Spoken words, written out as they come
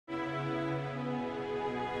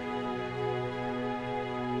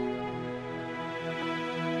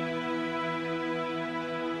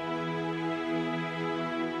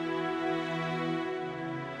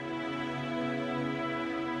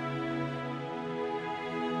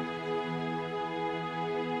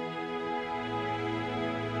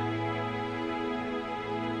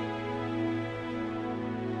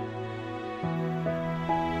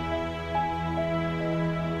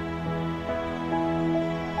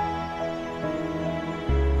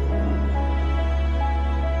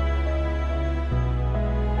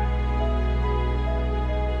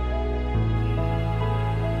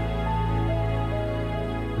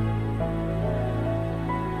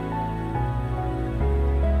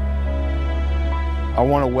I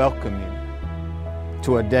want to welcome you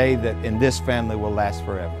to a day that in this family will last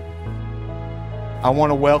forever. I want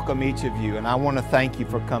to welcome each of you, and I want to thank you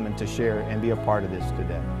for coming to share and be a part of this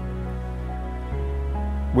today.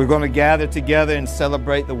 We're going to gather together and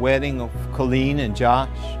celebrate the wedding of Colleen and Josh.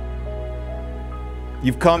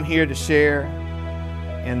 You've come here to share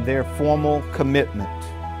in their formal commitment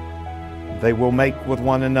they will make with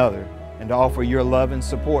one another and to offer your love and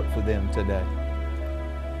support for them today.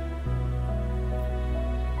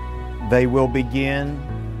 They will begin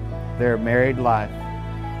their married life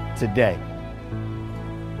today.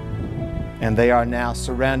 And they are now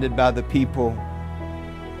surrounded by the people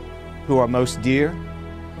who are most dear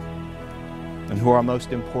and who are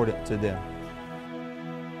most important to them.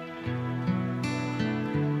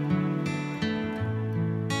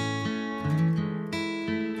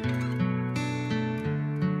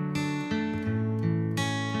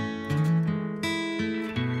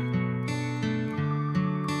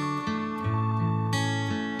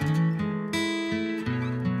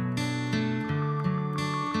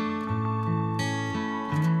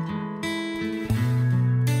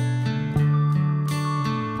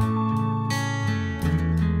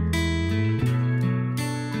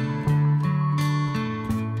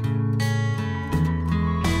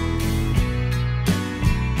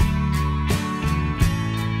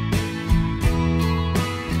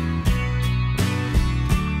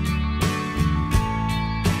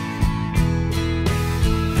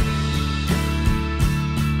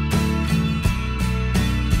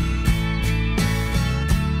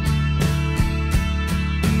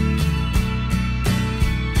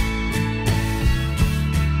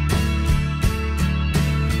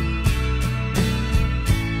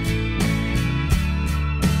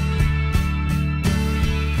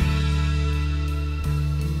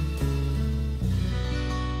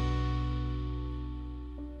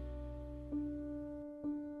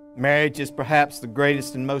 Marriage is perhaps the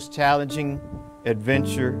greatest and most challenging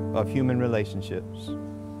adventure of human relationships.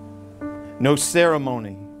 No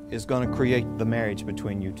ceremony is going to create the marriage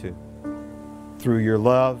between you two. Through your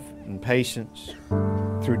love and patience,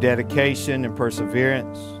 through dedication and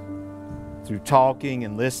perseverance, through talking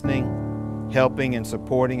and listening, helping and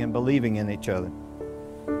supporting and believing in each other,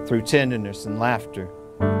 through tenderness and laughter,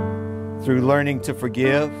 through learning to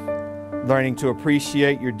forgive, learning to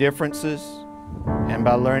appreciate your differences, and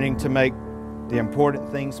by learning to make the important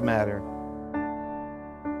things matter.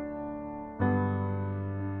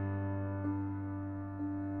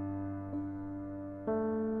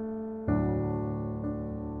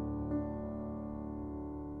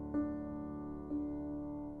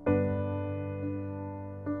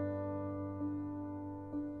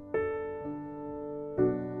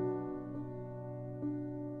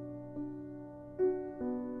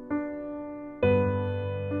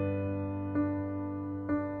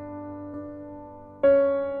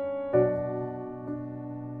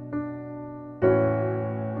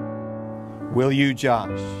 Will you,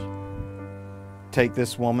 Josh, take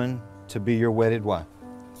this woman to be your wedded wife?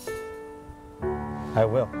 I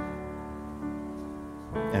will.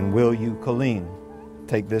 And will you, Colleen,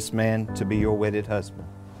 take this man to be your wedded husband?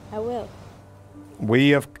 I will. We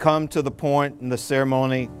have come to the point in the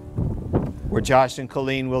ceremony where Josh and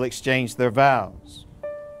Colleen will exchange their vows.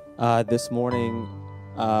 This morning,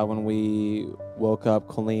 when we woke up,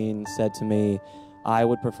 Colleen said to me, I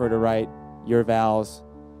would prefer to write your vows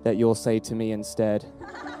that you'll say to me instead.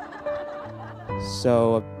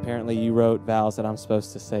 So apparently you wrote vows that I'm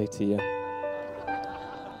supposed to say to you.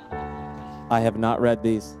 I have not read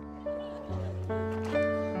these.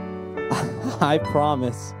 I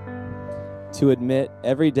promise to admit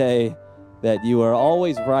every day that you are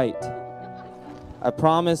always right. I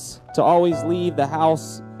promise to always leave the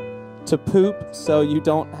house to poop so you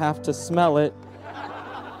don't have to smell it.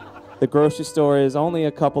 The grocery store is only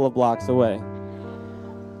a couple of blocks away.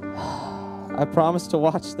 I promise to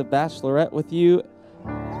watch The Bachelorette with you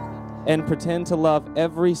and pretend to love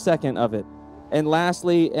every second of it. And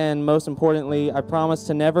lastly, and most importantly, I promise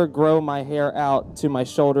to never grow my hair out to my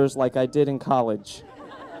shoulders like I did in college.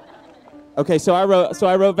 Okay, so I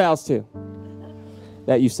wrote vows too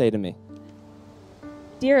that you say to me.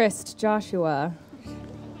 Dearest Joshua,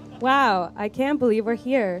 wow, I can't believe we're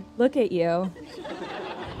here. Look at you.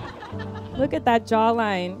 Look at that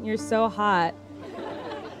jawline. You're so hot.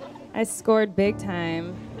 I scored big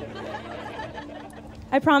time.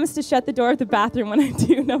 I promise to shut the door of the bathroom when I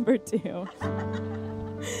do number 2.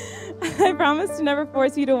 I promise to never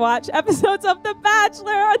force you to watch episodes of The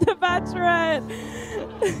Bachelor or The Bachelorette.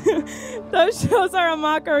 Those shows are a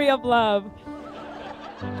mockery of love.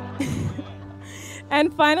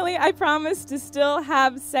 And finally, I promise to still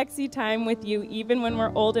have sexy time with you even when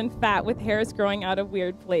we're old and fat with hairs growing out of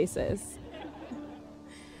weird places.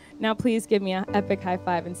 Now please give me an epic high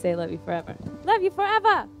five and say love you forever. Love you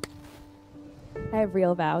forever! I have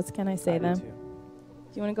real vows. Can I say them? Do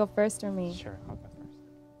you want to go first or me? Sure, I'll go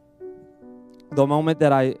first. The moment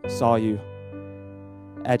that I saw you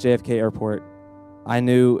at JFK Airport, I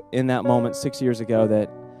knew in that moment 6 years ago that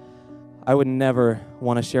I would never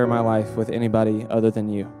want to share my life with anybody other than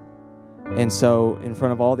you. And so, in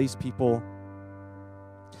front of all these people,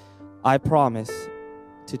 I promise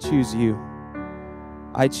to choose you.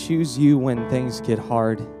 I choose you when things get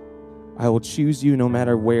hard. I will choose you no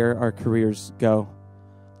matter where our careers go.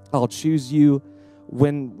 I'll choose you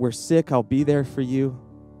when we're sick. I'll be there for you.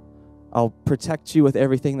 I'll protect you with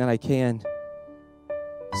everything that I can.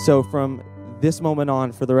 So from this moment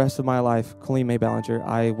on, for the rest of my life, Colleen May Ballinger,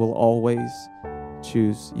 I will always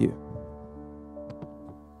choose you.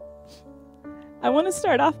 I want to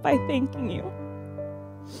start off by thanking you.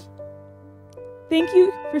 Thank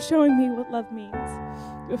you for showing me what love means.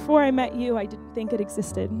 Before I met you, I didn't think it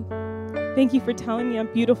existed. Thank you for telling me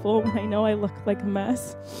I'm beautiful when I know I look like a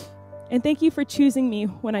mess. And thank you for choosing me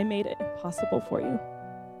when I made it impossible for you.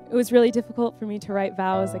 It was really difficult for me to write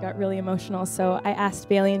vows. I got really emotional, so I asked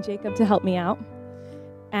Bailey and Jacob to help me out.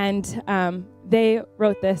 And they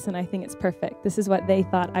wrote this, and I think it's perfect. This is what they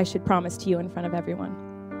thought I should promise to you in front of everyone.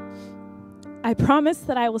 I promise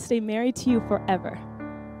that I will stay married to you forever.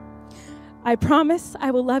 I promise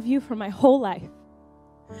I will love you for my whole life.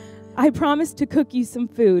 I promise to cook you some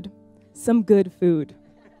food, some good food.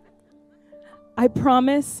 I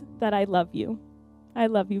promise that I love you. I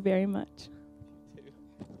love you very much.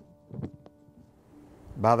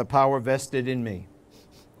 By the power vested in me,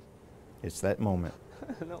 it's that moment.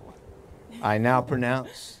 No. I now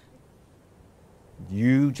pronounce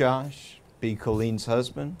you, Josh, be Colleen's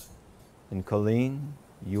husband, and Colleen,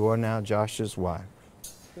 you are now Josh's wife.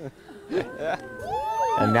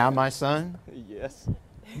 And now, my son, Yes.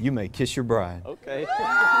 you may kiss your bride. Okay.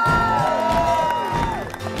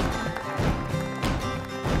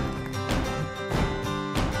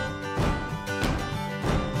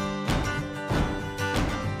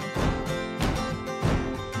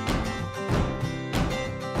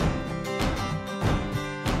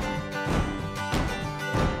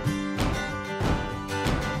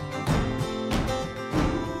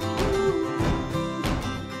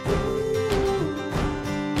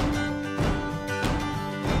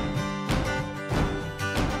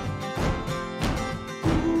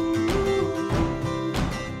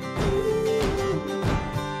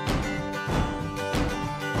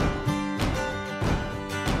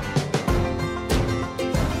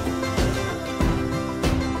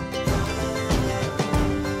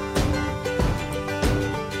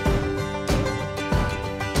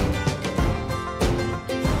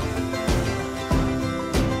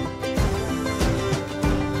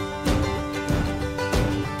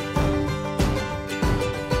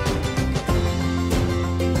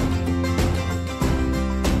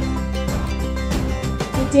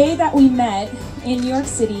 The day that we met in New York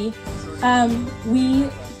City, we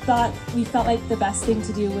felt like the best thing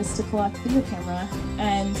to do was to pull out the video camera,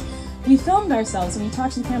 and we filmed ourselves and we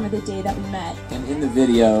talked to the camera the day that we met. And in the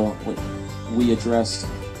video, we addressed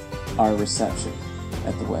our reception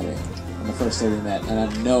at the wedding on the first day we met, and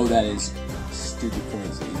I know that is stupid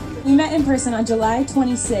crazy. We met in person on July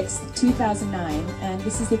 26th, 2009, and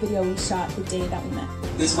this is the video we shot the day that we met.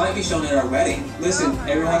 This might be shown at our wedding. Listen,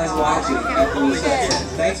 everyone is watching at the reception.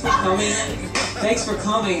 Thanks for coming. Thanks for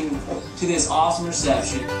coming to this awesome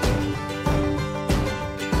reception.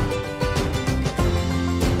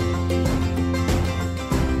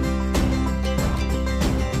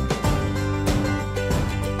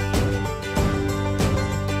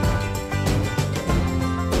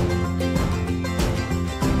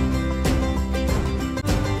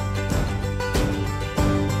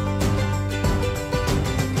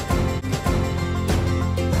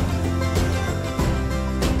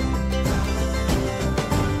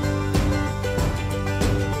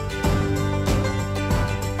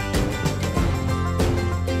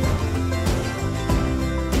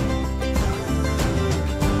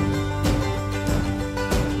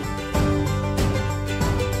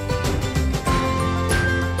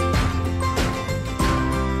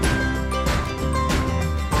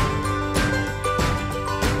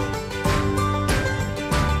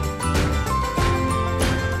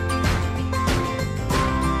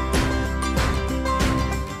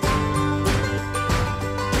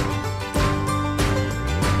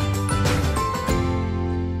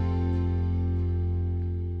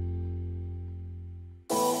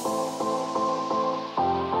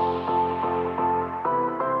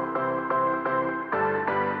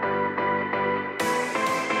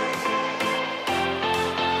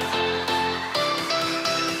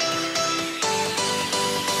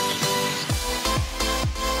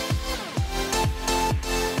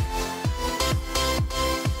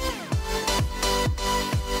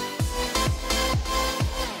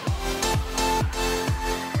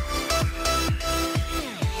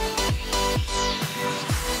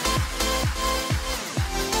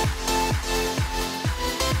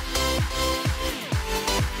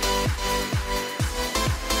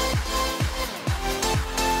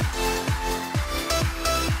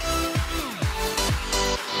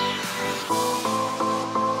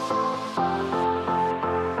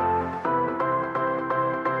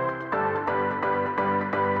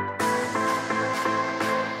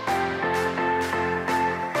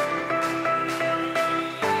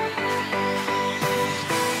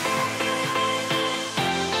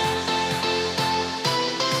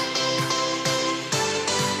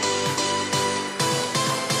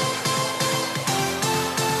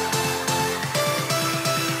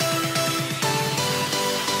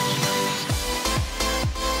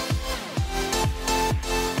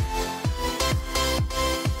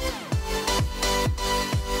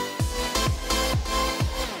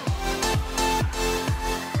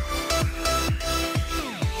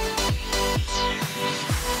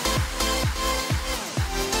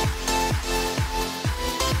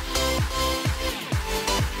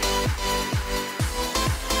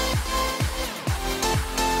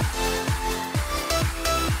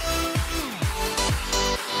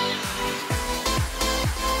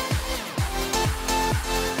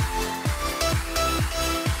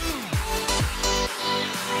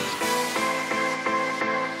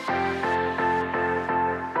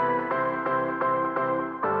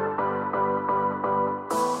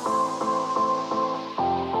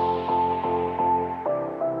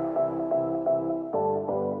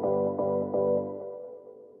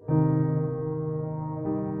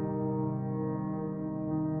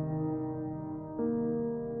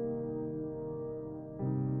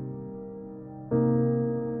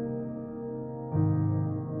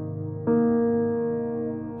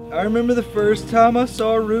 I remember the first time I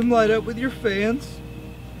saw a room light up with your fans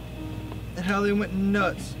and how they went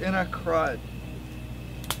nuts and I cried.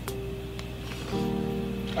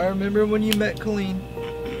 I remember when you met Colleen.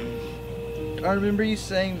 I remember you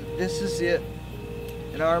saying, "This is it."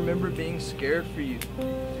 And I remember being scared for you,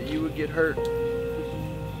 that you would get hurt.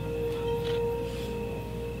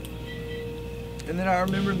 And then I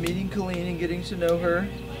remember meeting Colleen and getting to know her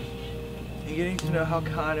and getting to know how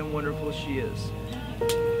kind and wonderful she is.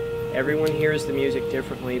 Everyone hears the music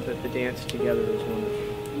differently, but the dance together is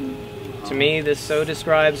wonderful. To me, this so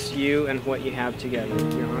describes you and what you have together.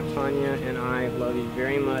 Your Aunt Tanya and I love you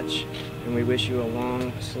very much, and we wish you a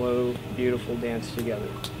long, slow, beautiful dance together.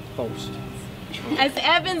 Post. As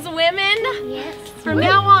Evans women, yes, from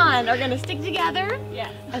now on, are going to stick together,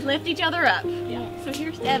 yes, and lift each other up. Yeah. So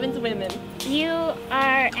here's to Evans women. You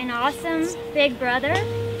are an awesome big brother,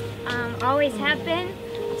 always have been,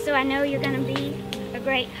 so I know you're going to be a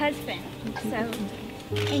great husband. So,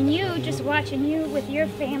 and you, just watching you with your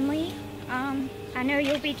family, I know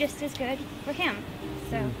you'll be just as good for him.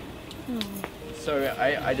 So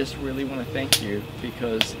I just really want to thank you,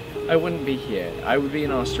 because I wouldn't be here. I would be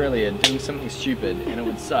in Australia doing something stupid and it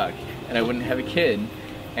would suck, and I wouldn't have a kid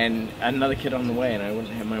and another kid on the way, and I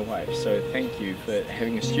wouldn't have my wife. So thank you for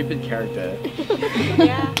having a stupid character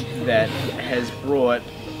that has brought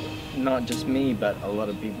not just me but a lot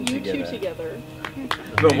of people together. You two together.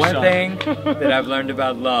 But one thing that I've learned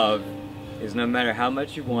about love is no matter how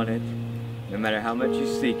much you want it, no matter how much you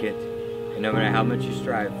seek it, and no matter how much you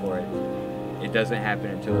strive for it, it doesn't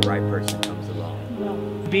happen until the right person comes along.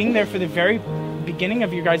 Being there for the very beginning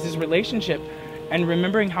of your guys' relationship and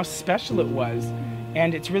remembering how special it was.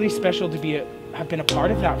 And it's really special to have been a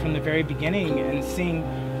part of that from the very beginning and seeing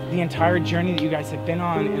the entire journey that you guys have been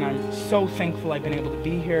on. And I'm so thankful I've been able to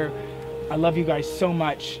be here. I love you guys so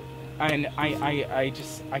much. And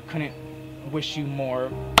I couldn't wish you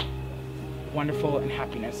more wonderful and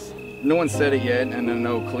happiness. No one said it yet, and I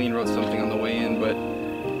know Colleen wrote something on the way in, but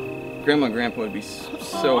Grandma and Grandpa would be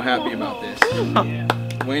so happy about this.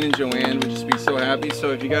 Wayne and Joanne would just be so happy.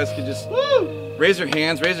 So if you guys could just raise your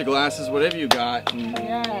hands, raise your glasses, whatever you got,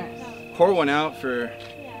 and pour one out for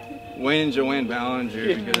Wayne and Joanne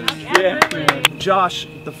Ballinger. Because Josh,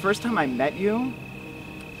 the first time I met you,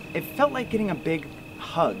 it felt like getting a big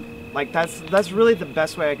hug. Like that's really the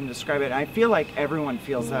best way I can describe it. And I feel like everyone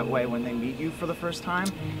feels that way when they meet you for the first time.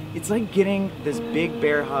 It's like getting this big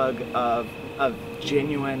bear hug of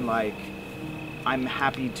genuine, like, I'm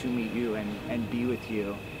happy to meet you and be with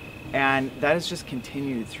you. And that has just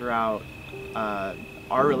continued throughout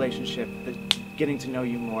our relationship, getting to know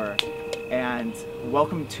you more. And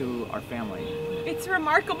welcome to our family. It's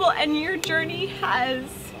remarkable, and your journey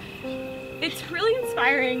it's really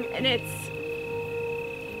inspiring, and it's,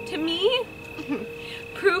 to me,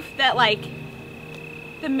 proof that, like,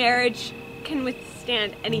 the marriage can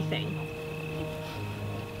withstand anything.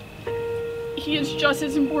 He is just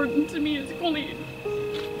as important to me as Colleen.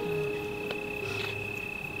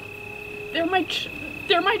 They're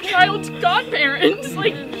my child's godparents.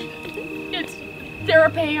 Like, they're a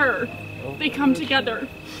pair. They come together,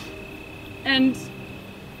 and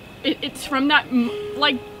it's from that,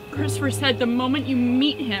 like Christopher said, the moment you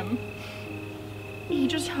meet him, he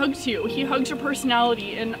just hugs you. He hugs your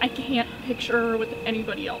personality, and I can't picture her with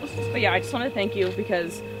anybody else. But yeah, I just want to thank you,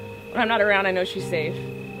 because when I'm not around, I know she's safe.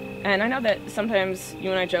 And I know that sometimes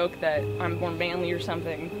you and I joke that I'm more manly or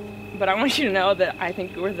something, but I want you to know that I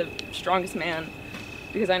think you're the strongest man,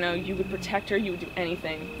 because I know you would protect her, you would do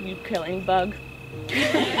anything. You'd kill any bug.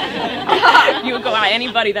 You would go at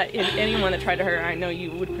anyone that tried to hurt her. I know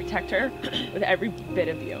you would protect her with every bit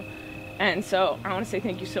of you. And so I want to say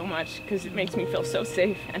thank you so much, because it makes me feel so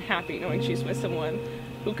safe and happy knowing she's with someone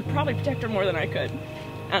who could probably protect her more than I could.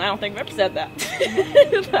 And I don't think I've ever said that.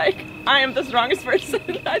 Like, I am the strongest person,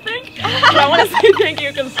 I think. So I want to say thank you,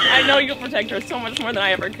 because I know you'll protect her so much more than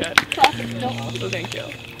I ever could. So thank you.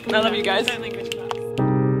 And I love you guys.